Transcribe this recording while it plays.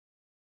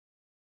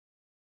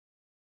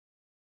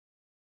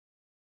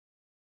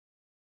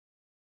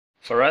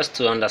For us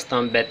to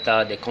understand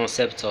better the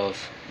concept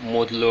of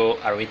modular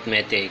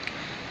arithmetic,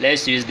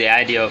 let's use the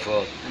idea of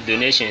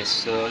donations.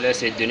 So let's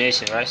say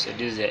donation, right? So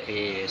this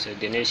is so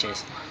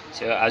donations.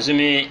 So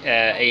assuming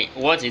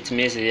what it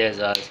means is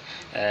that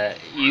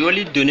you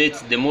only donate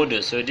the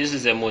module. So this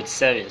is a mode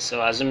 7.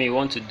 So assuming you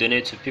want to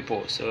donate to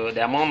people, so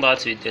the amount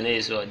that you donate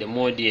is the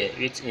mode here,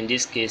 which in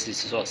this case is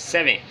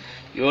 7.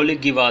 You only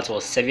give out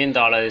 $7,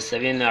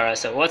 $7,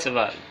 so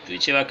whatever,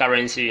 whichever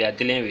currency you are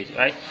dealing with,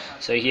 right?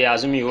 So here,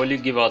 assuming you only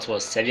give out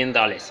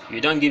 $7,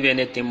 you don't give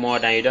anything more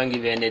than, you don't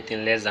give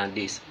anything less than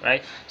this,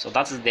 right? So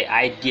that is the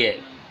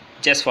idea,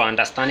 just for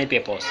understanding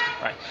purpose,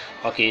 right?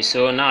 Okay,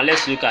 so now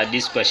let's look at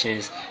these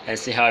questions and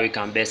see how we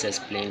can best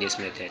explain this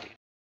method.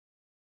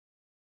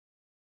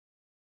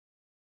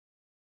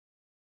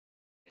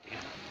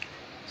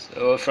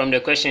 So from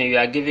the question, you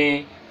are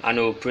given an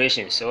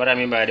operation. So what I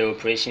mean by the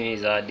operation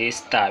is this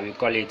star, we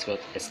call it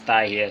a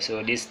star here.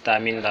 So this star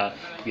means that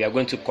we are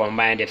going to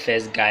combine the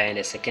first guy and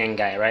the second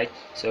guy, right?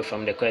 So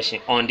from the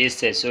question on this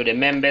set, so the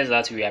members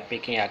that we are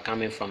picking are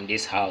coming from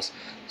this house.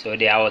 So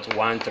they are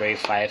 1, 3,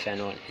 5,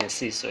 and 1 and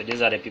 6. So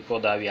these are the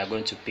people that we are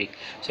going to pick.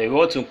 So we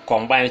want to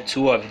combine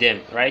 2 of them,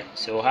 right?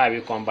 So how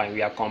we combine?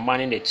 We are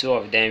combining the 2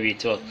 of them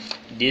with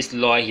this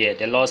law here.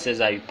 The law says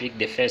that you pick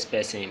the first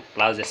person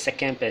plus the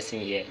second person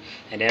here,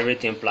 and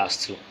everything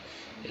plus 2.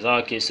 Is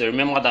that okay? So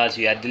remember that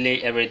we are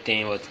dealing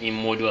everything in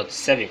module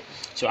 7.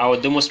 So I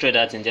will demonstrate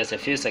that in just a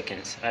few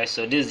seconds, right?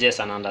 So this is just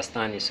an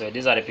understanding. So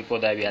these are the people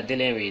that we are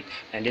dealing with,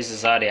 and this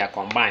is how they are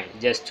combined.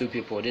 Just 2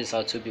 people. This is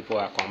how 2 people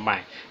are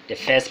combined. The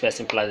first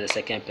person plus the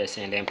second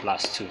person, and then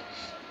plus 2.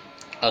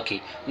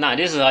 Okay, now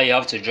this is how you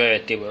have to draw your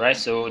table, right?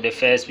 So the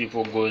first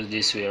people goes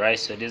this way, right?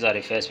 So these are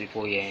the first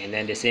people here, and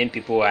then the same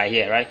people are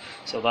here, right?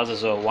 So that's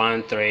also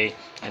 1, 3,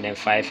 and then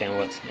 5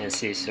 and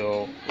 6.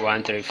 So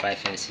 1, 3,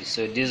 5, and 6.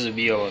 So this will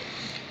be your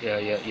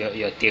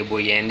table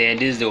here, and then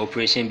this is the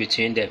operation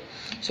between them.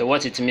 So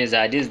what it means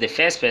that this is the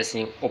first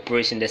person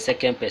operation, the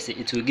second person,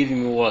 it will give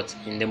me what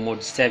in the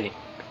mode 7,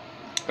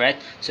 right?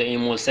 So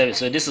in mode 7,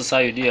 so this is how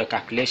you do your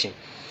calculation.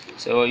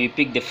 So you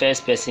pick the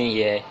first person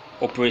here,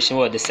 operation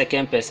the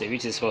second person,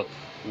 which is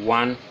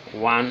 1,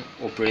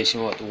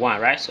 operation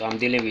 1, right? So I'm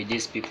dealing with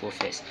these people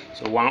first.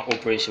 So 1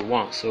 operation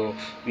 1. So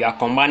we are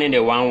combining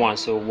the 1, 1.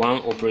 So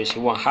 1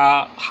 operation 1.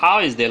 How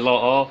is the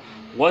law, or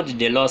what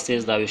the law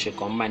says that we should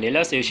combine? The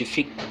law says we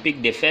should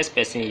pick the first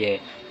person here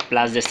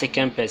plus the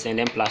second person,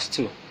 then plus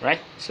 2, right?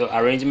 So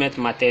arrangement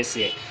matters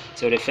here.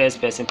 So the first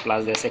person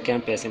plus the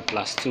second person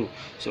plus 2.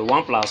 So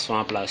 1 plus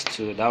 1 plus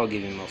 2, that will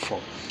give him a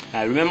 4.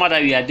 Remember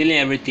that we are dealing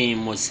everything in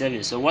mode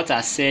 7. So what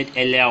I said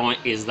earlier on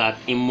is that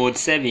in mode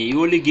 7, you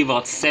only give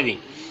out 7,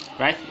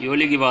 right? You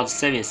only give out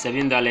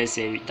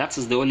 $7. That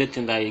is the only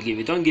thing that you give.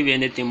 You don't give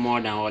anything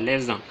more than or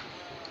less than.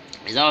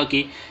 Is that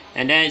okay?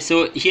 And then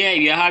so here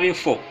you are having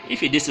 4.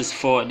 If this is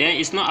 4, then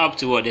it's not up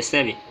to the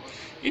 7.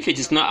 If it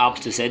is not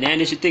up to 7, then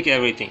they should take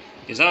everything.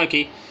 Is that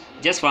okay?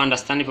 Just for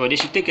understanding, they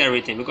should take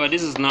everything because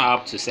this is not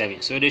up to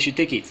 7, so they should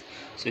take it.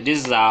 So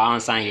this is our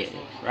answer here,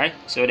 right?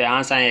 So the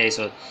answer here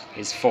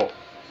is 4.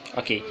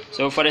 Okay,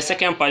 so for the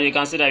second part, you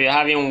can see that we are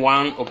having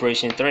 1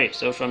 operation 3.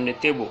 So from the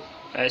table,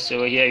 right?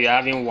 So here you are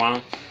having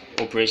 1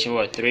 operation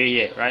 3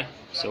 here, right?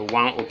 So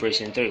 1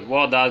 operation 3.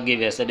 What that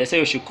gives us? So they say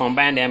we should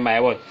combine them by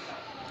what?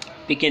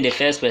 Picking the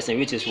first person,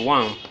 which is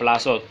 1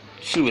 plus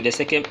 2. The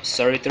second,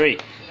 3,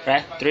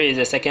 right? 3 is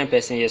the second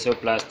person here, so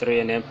plus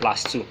 3 and then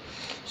plus 2.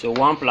 So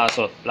 1 plus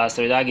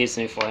 3, that gives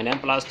me 4, and then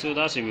plus 2,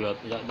 that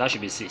should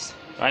be 6,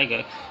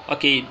 right?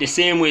 Okay, the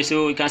same way.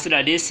 So you can see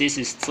that this 6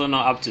 is still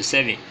not up to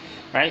 7.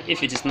 Right?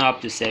 If it is not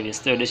up to 7,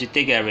 still they should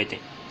take everything,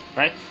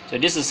 right? So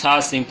this is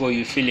how simple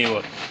you fill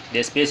in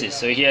the spaces.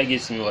 So here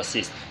gives me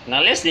 6.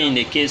 Now let's say in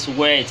the case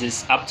where it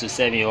is up to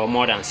 7 or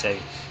more than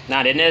 7.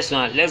 Now the next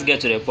one, let's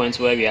get to the point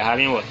where we are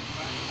having what?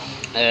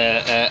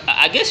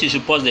 I guess you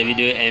should pause the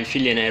video and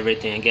fill in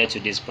everything and get to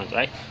this point,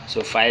 right?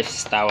 So 5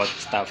 star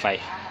 5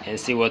 and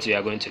see what we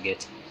are going to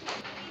get.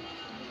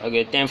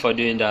 Okay, thanks for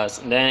doing that.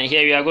 Then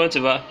here we are going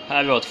to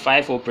have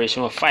 5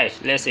 operation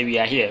 5. Let's say we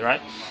are here,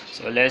 right?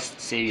 So let's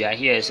say we are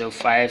here. So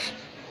 5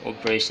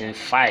 operation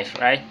 5,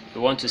 right? We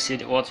want to see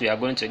what we are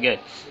going to get.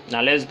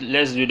 Now let's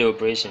do the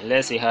operation.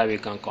 Let's see how we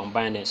can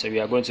combine them. So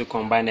we are going to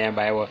combine them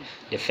by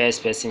the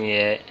first person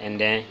here, and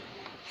then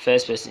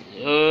first person.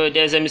 Oh,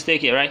 there's a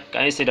mistake here, right?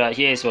 Can you see that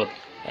here is 1?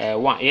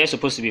 Here is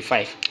supposed to be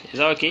 5. Is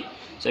that okay?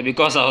 So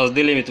because I was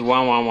dealing with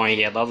 1, 1, 1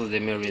 here, that was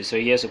the main reason. So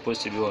here is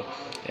supposed to be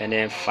and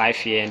then 5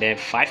 here, and then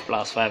 5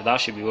 plus 5,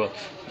 that should be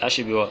that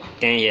should be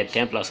 10 here,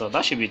 10 plus 4,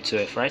 that should be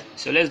 12, right?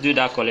 So let's do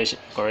that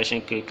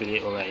correction quickly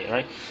over here,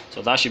 right?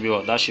 So that should be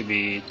that should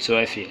be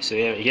 12 here. So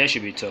here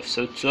should be 12.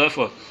 So 12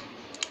 for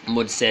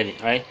mode 7,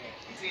 right?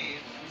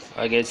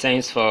 Okay,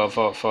 thanks for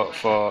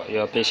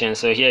your patience.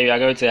 So here we are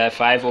going to have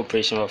 5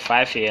 operation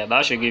 5 here.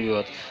 That should give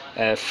you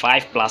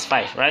 5 plus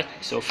 5, right?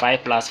 So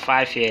 5 plus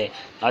 5 here,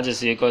 that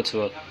is equal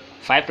to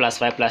 5 plus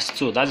 5 plus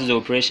 2. That is the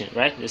operation,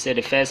 right? They say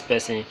the first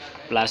person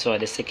plus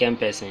the second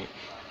person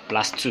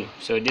plus 2.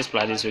 So this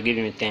plus this will give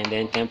me 10,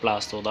 then 10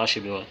 plus 2, that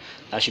should be what?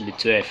 That should be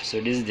 12. So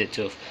this is the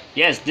 12.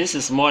 Yes, this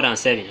is more than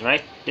 7,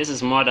 right? This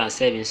is more than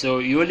 7. So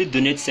you only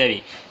donate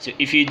 7. So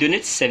if you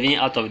donate 7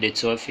 out of the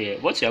 12 here,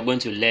 what you are going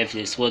to left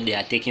is what they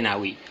are taking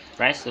away,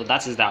 right? So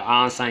that is the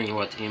answer in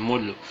what? In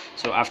modulo.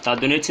 So after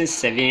donating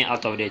 7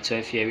 out of the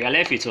 12 here, we are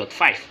left with what?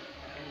 5.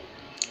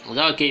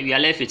 Okay, we are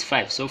left with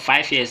 5. So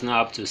 5 here is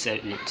now up to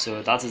 7.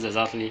 So that is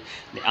exactly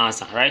the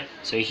answer, right?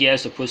 So here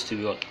is supposed to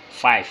be what?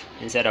 5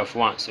 instead of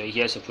 1. So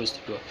here is supposed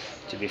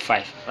to be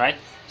 5, right?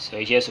 So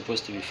here is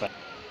supposed to be 5.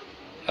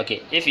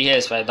 Okay, if here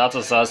is 5, that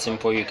is how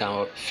simple you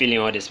can fill in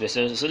all this space.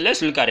 So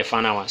let's look at the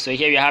final one. So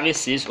here we are having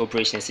 6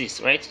 operation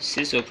 6, right?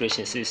 6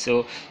 operation 6.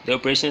 So the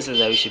operation says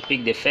that we should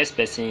pick the first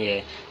person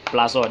here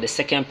plus or the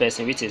second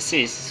person, which is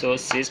 6. So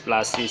 6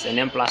 plus 6 and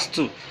then plus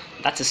 2.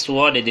 That is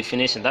what the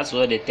definition. That's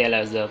what they tell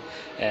us that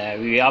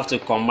we have to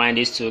combine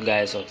these two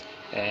guys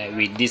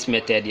with this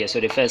method here. So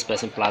the first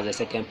person plus the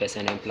second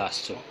person and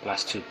plus 2.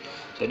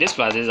 So this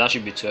plus this, that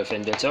should be 12,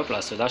 and the 12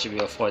 plus 2, that should be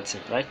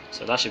 14, right?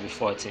 So that should be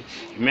 14.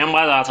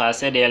 Remember that I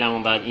said earlier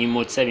on that in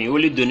mode 7 you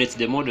only donate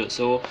the module.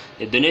 So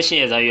the donation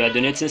is that you are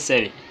donating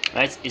 7,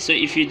 right? So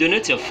if you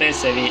donate your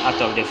first 7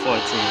 out of the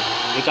 14,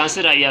 you can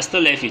see that you are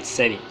still left with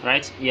 7,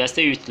 right? You are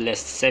still with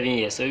less 7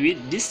 here. So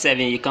with this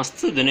 7 you can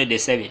still donate the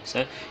 7.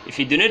 So if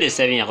you donate the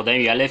 7 here,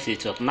 then you are left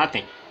with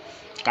nothing.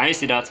 Can you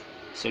see that?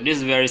 So this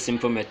is a very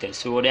simple method.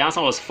 So the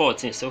answer was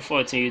 14. So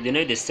 14, you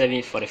donate the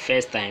 7 for the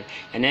first time,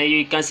 and then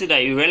you can see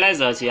that you realize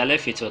that you are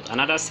left with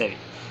another 7.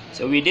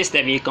 So with this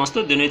 7 you can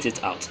still donate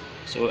it out.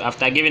 So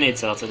after giving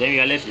it out, so then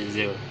you are left with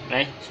 0,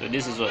 right? So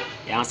this is what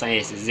the answer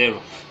is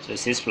 0. So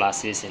 6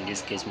 plus 6 in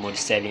this case, mod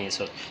 7 is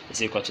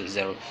equal to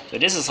 0. So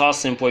this is how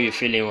simple you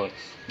fill in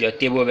your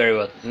table very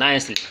well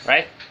nicely,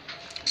 right?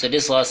 So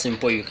this is how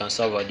simple you can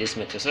solve this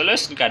method. So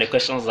let's look at the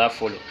questions that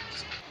follow.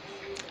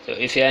 So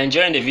if you are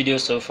enjoying the video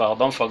so far,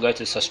 don't forget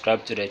to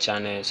subscribe to the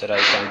channel so that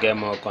you can get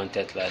more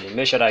content like this.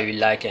 Make sure that you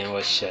like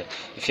and share.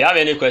 If you have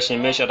any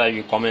question, make sure that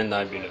you comment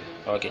down below.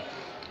 Okay.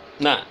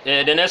 Now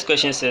the next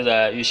question says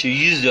that you should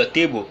use your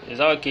table. Is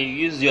that okay?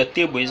 Use your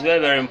table. It's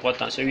very, very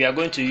important. So we are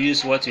going to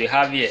use what we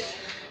have here.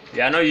 We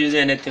are not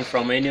using anything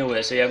from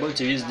anywhere. So we are going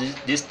to use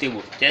this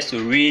table just to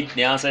read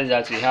the answers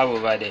that we have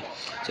over there.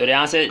 So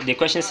the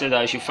question says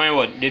that you should find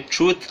what? The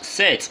truth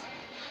set.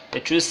 The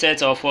truth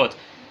set of what?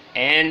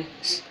 N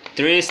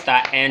 3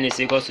 star n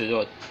is equal to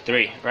what?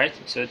 3, right?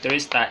 So 3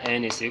 star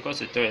n is equal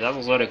to 3. That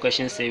was what the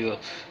question says.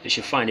 You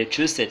should find the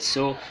true set.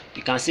 So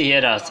you can see here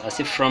that as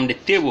if from the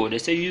table, they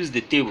say use the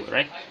table,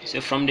 right?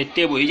 So from the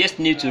table you just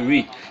need to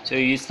read. So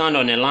you stand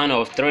on a line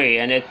of 3,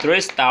 and the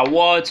 3 star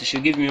what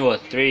should give me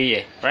what? 3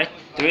 here, right?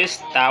 3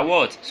 star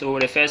what? So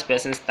the first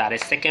person star, the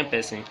second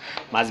person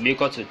must be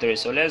equal to 3.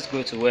 So let's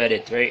go to where the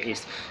 3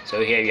 is.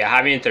 So here we are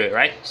having 3,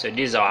 right? So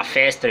this is our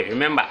first 3.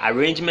 Remember,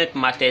 arrangement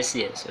matters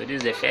here. So this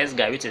is the first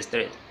guy, which is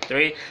 3.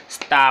 3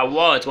 star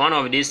what? One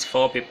of these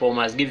 4 people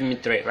must give me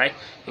 3, right?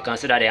 You can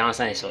see that the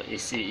answer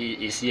is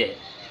here,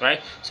 right?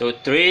 So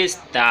 3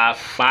 star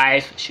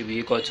 5 should be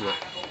equal to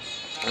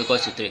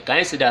 3. Can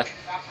you see that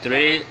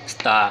 3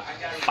 star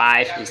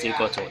 5 is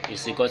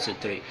equal to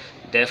 3?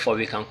 Therefore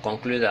we can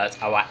conclude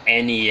that our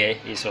n here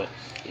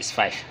is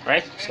 5,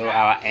 right? So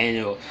our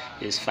n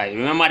is 5.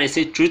 Remember, they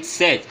say truth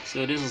set.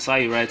 So this is how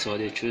you write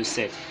the truth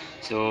set.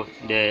 So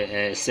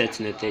the set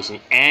notation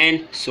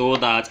n, so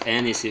that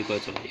n is equal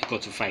to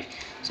 5.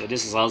 So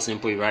this is how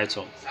simple you write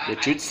the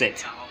truth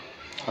set.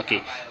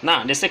 Okay,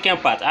 now the second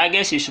part, I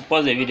guess you should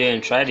pause the video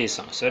and try this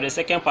one. So the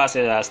second part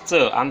says that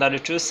still under the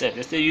truth set,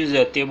 you still use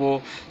your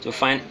table to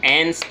find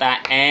n star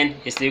n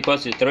is equal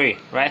to 3,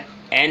 right?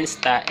 N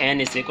star n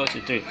is equal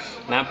to 3.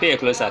 Now pay a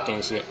close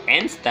attention.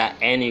 N star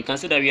n, you can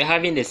see that we are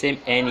having the same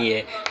n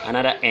here,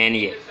 another n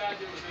here,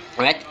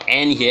 right?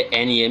 N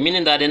here,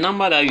 meaning that the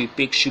number that you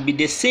pick should be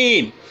the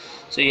same.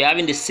 So you're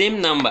having the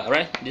same number,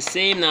 right? The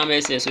same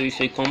number. So if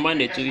you combine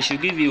the two, it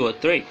should give you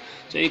 3.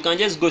 So you can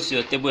just go to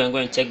your table and go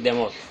and check them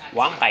out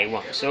one by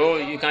one. So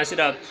you can see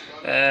that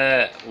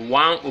 1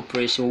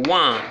 operation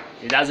 1,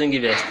 it doesn't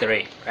give us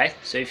 3, right?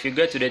 So if you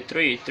go to the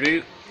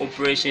 3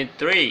 operation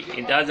 3,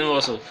 it doesn't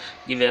also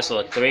give us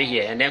 3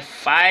 here. And then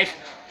 5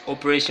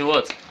 operation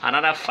what?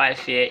 Another 5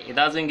 here, it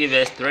doesn't give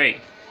us 3.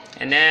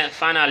 And then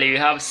finally you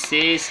have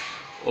 6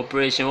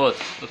 operation what?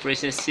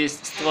 Operation 6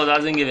 still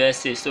doesn't give us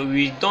 6. So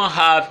we don't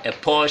have a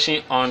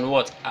portion on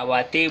what?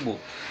 Our table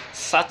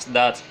such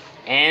that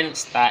n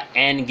star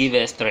n give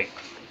us 3.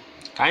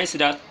 Can you see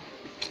that?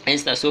 N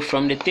star. So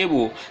from the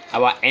table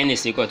our n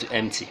is equal to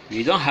empty.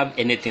 We don't have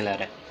anything like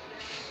that.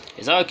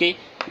 Is that okay?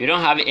 We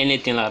don't have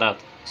anything like that.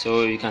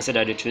 So you can see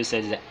that the truth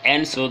says that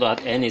n, so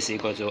that n is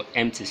equal to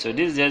empty. So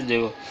this is just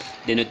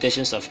the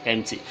notations of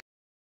empty.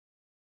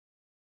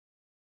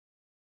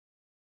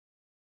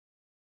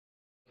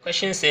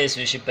 Question says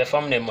we should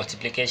perform the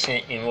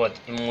multiplication in what?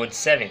 In mode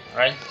 7,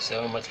 right?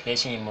 So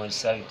multiplication in mode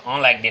 7.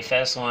 Unlike the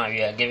first one,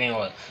 we are giving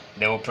what?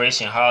 The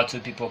operation, how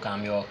two people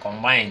can be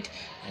combined.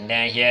 And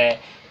then here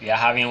we are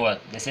having what?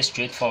 This is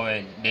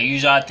straightforward. The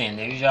usual thing,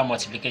 the usual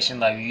multiplication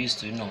that we used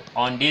to know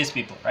on these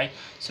people, right?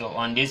 So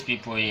on these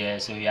people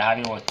here, so we are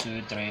having what?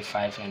 2, 3,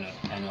 5,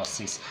 and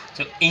 6.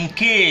 So in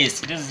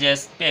case, this is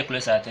just pay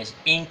close attention.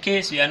 In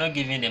case we are not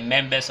giving the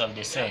members of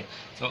the set,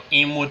 so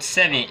in mode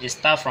 7, it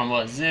starts from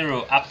what?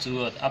 0 up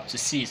to what? Up to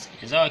 6.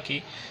 Is that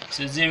okay?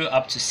 So 0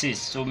 up to 6.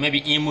 So maybe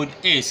in mode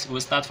 8, we'll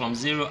start from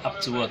 0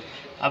 up to what?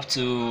 Up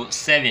to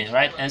 7,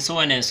 right? And so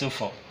on and so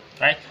forth,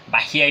 right?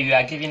 But here you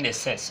are giving the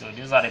set. So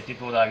these are the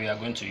people that we are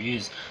going to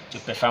use to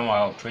perform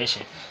our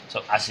operation.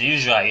 So as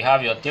usual, you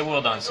have your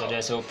table down. So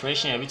there's an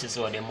operation which is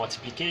what? The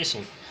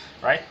multiplication,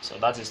 right? So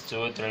that is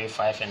 2, 3,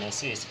 5, and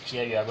 6.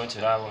 Here you are going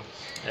to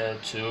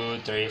have 2,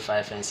 3,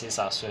 5, and 6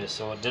 as well.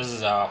 So this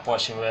is our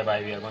portion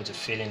whereby we are going to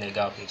fill in the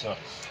gap with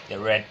the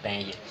red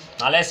pen here.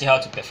 Now let's see how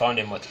to perform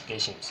the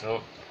multiplication.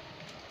 So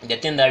the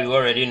thing that we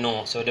already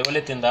know. So the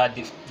only thing that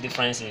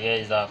difference here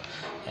is that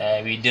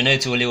we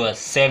donate only what?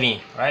 7,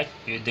 right?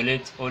 You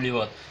donate only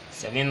what?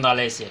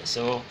 $7 here.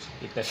 So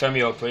you perform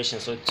your operation.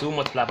 So 2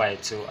 multiplied by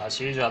 2, as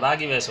usual, that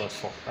gives us what?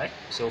 4, right?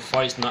 So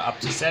 4 is not up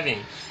to 7,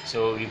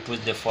 so we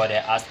put the 4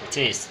 there as it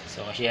is.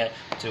 So here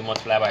 2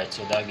 multiplied by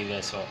 2, that gives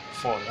us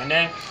 4. And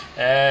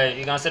then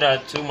you can see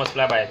that 2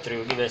 multiplied by 3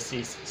 will give us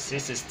 6.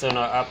 6 is still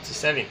not up to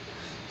 7,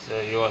 so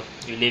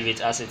you leave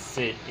it as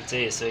it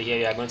is. So here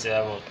you are going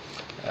to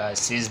have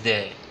 6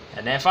 there.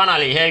 And then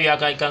finally here you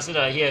can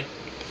consider here,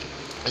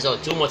 so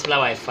 2 multiplied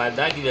by 5,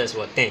 that gives us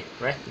what? 10,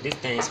 right? This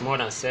 10 is more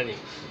than 7.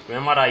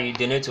 Remember that you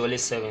donate only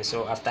 7,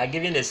 so after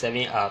giving the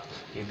 7 out,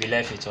 you'll be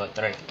left with what?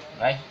 3,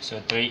 right?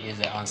 So 3 is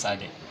the answer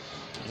there.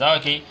 Is that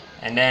okay?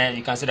 And then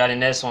you consider the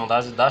next one,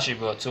 that should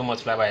be what? 2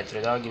 multiplied by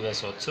 3, that will give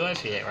us what? 12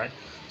 here, right?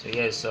 So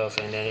here is 12,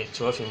 and then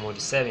 12 in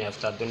mode 7.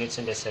 After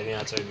donating the 7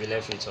 out, so you'll be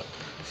left with what?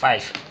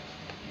 5.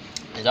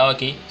 Is that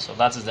okay? So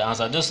that is the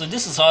answer. So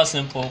this is how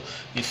simple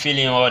you fill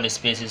in all the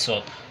spaces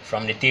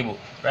from the table,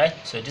 right?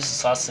 So this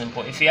is how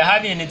simple. If you are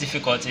having any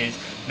difficulties,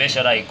 make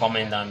sure that you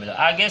comment down below.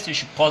 I guess you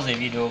should pause the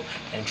video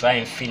and try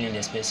and fill in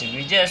the spaces.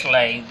 We just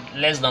like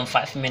less than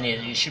 5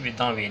 minutes, you should be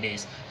done with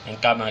this,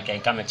 and come and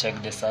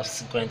check the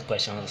subsequent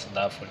questions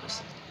that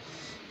follows.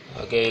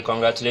 Okay,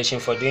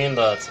 congratulations for doing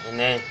that. And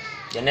then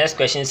the next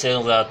question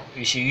says that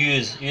we should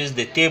use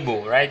the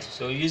table, right?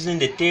 So using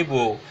the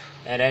table,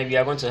 and then we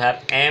are going to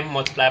have m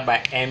multiplied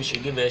by m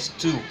should give us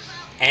 2.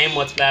 M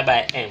multiplied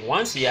by m.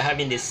 Once you are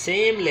having the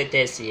same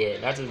letters here,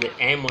 that is the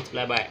m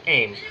multiplied by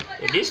m.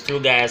 So these two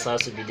guys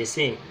has to be the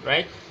same,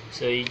 right?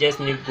 So you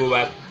just need to go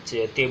back to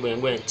your table and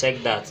go and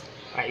check that.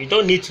 Right? You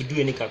don't need to do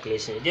any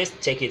calculation. You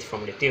just check it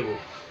from the table.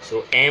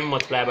 So m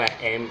multiplied by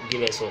m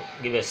give us what?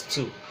 Give us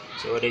 2.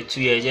 So the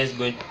 2 here, just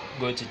going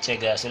to check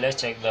that. So let's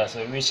check that.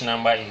 So which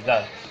number is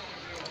that?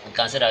 You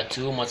consider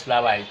 2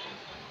 multiplied by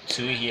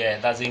 2 here,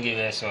 doesn't give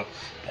us 2.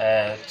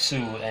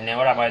 And then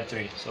what about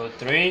 3? So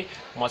 3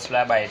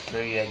 multiplied by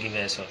 3 here give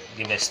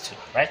us 2,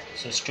 right?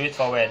 So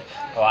straightforward,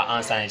 our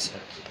answer is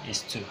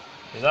 2.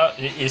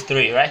 Is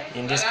 3, right?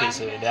 In this case,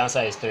 so the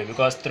answer is 3,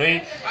 because 3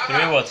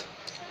 what?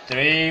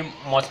 3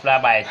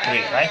 multiplied by 3,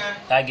 right?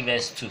 That gives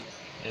us 2.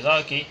 Is that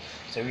okay?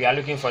 So we are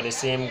looking for the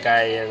same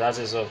guy here. That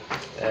is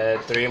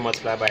 3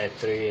 multiplied by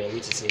 3,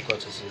 which is equal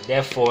to 2.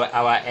 Therefore,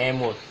 our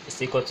m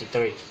is equal to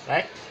 3,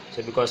 right?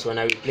 So because when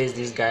I replace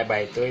this guy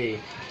by 3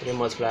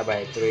 multiplied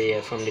by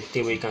 3 from the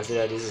table, you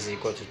consider this is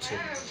equal to 2,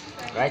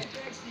 right?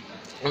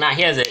 Now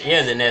here's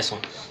the next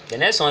one. The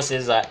next one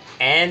says that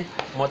n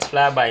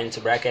multiplied by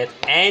into bracket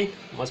n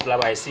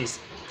multiplied by 6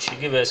 should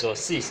give us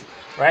 6,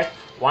 right?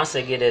 Once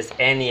again, there's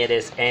n here,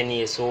 there's n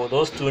here, so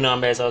those two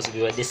numbers have to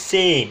be the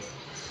same.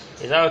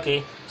 Is that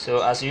okay?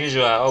 So as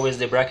usual, always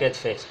the bracket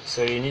first.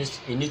 So you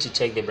need to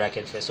check the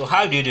bracket first. So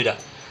how do you do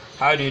that?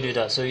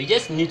 So you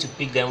just need to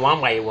pick them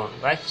one by one,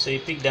 right? So you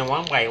pick them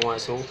one by one.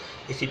 So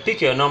if you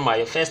pick your number,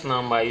 your first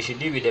number, you should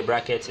deal with the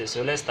brackets here.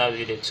 So let's start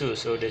with the 2.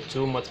 So the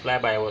 2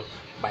 multiplied by what?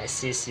 By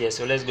 6 here.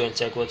 So let's go and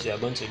check what you are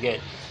going to get.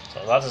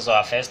 So that is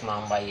our first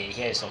number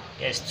here. So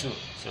here's 2.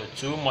 So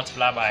 2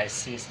 multiplied by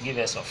 6 give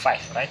us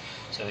 5, right?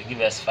 So it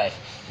gives us 5.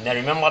 And then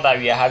remember that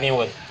we are having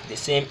what? The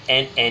same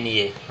n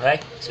here,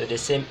 right? So the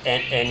same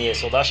n here.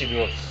 So that should be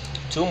what?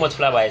 2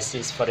 multiplied by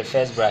 6 for the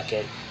first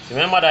bracket.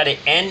 Remember that the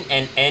n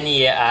and n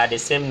here are the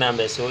same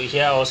number, so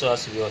here also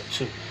has to be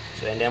 2.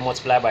 So and then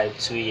multiply by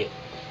 2 here.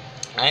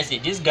 I see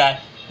this guy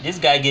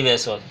give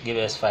us what? Give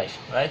us 5,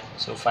 right?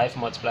 So 5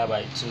 multiplied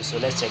by 2. So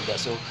let's check that.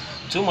 So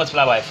 2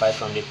 multiplied by 5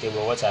 from the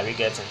table, what are we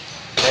getting?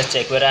 Let's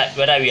check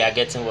whether we are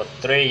getting what?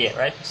 3 here,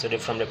 right? So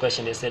from the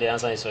question they say the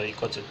answer is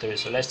equal to 3.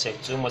 So let's check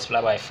 2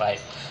 multiplied by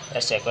 5.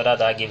 Let's check whether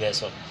that gives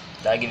us what?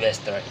 That gives us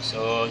 3.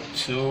 So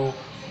 2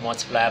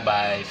 multiplied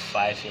by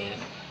 5 here.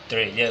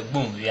 3. Yeah,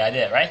 boom, we are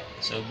there, right?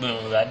 So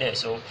boom, we are there.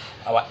 So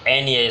our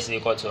n here is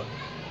equal to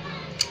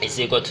is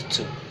equal to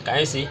 2. Can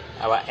you see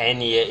our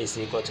n here is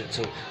equal to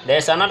 2?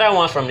 There's another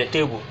one from the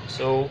table,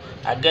 so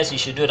I guess you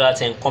should do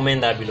that and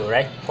comment that below,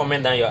 right?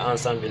 Comment down your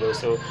answer below.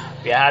 So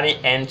we are having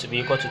n to be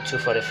equal to 2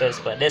 for the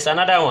first part. There's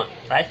another one,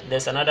 right?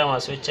 There's another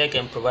one, so check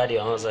and provide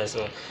your answer as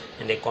well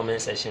in the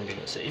comment section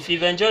below. So if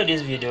you've enjoyed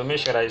this video, make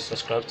sure that you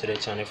subscribe to the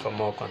channel for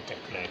more content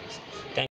like this. Thank you.